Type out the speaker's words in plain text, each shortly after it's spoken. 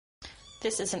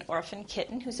This is an orphan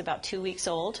kitten who's about 2 weeks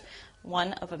old,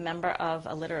 one of a member of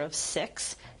a litter of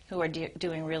 6 who are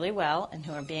doing really well and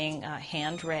who are being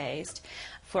hand-raised.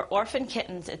 For orphan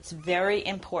kittens, it's very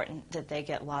important that they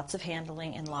get lots of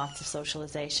handling and lots of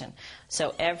socialization.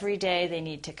 So every day they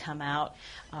need to come out.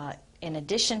 In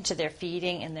addition to their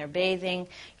feeding and their bathing,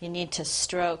 you need to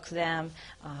stroke them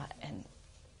and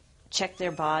check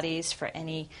their bodies for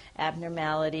any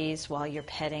abnormalities while you're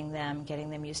petting them, getting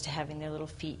them used to having their little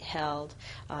feet held.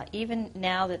 Even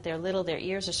now that they're little, their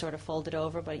ears are sort of folded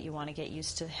over, but you want to get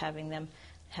used to having them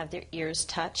have their ears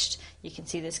touched. You can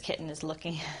see this kitten is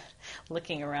looking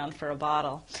around for a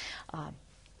bottle.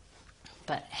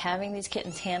 But having these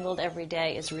kittens handled every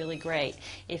day is really great.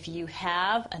 If you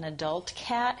have an adult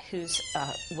cat who's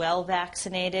well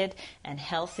vaccinated and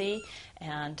healthy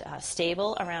and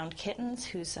stable around kittens,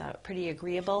 who's pretty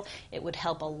agreeable, it would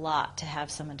help a lot to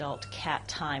have some adult cat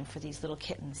time for these little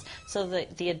kittens so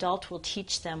that the adult will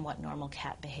teach them what normal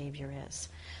cat behavior is.